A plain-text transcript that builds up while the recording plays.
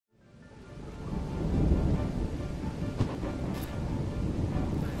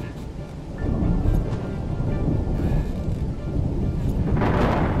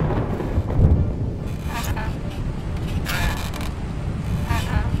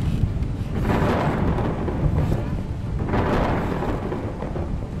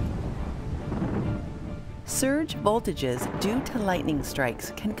Surge voltages due to lightning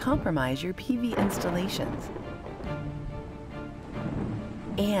strikes can compromise your PV installations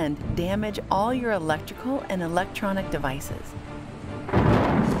and damage all your electrical and electronic devices.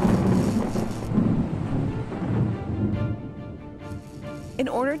 In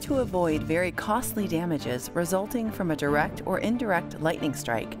order to avoid very costly damages resulting from a direct or indirect lightning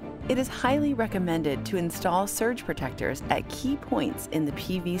strike, it is highly recommended to install surge protectors at key points in the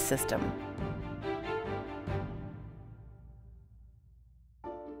PV system.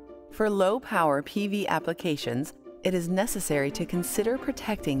 For low-power PV applications, it is necessary to consider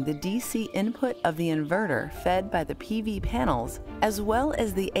protecting the DC input of the inverter fed by the PV panels, as well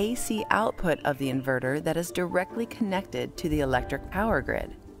as the AC output of the inverter that is directly connected to the electric power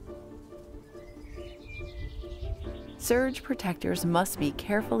grid. Surge protectors must be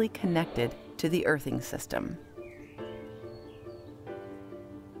carefully connected to the earthing system.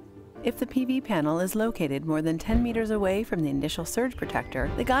 If the PV panel is located more than 10 meters away from the initial surge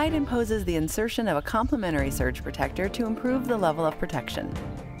protector, the guide imposes the insertion of a complementary surge protector to improve the level of protection.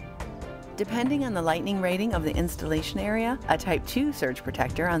 Depending on the lightning rating of the installation area, a Type 2 surge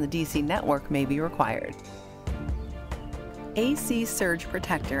protector on the DC network may be required. AC surge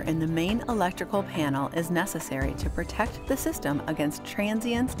protector in the main electrical panel is necessary to protect the system against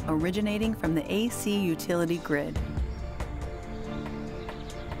transients originating from the AC utility grid.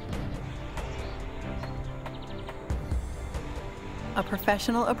 A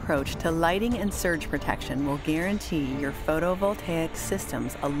professional approach to lighting and surge protection will guarantee your photovoltaic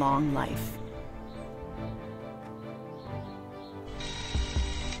systems a long life.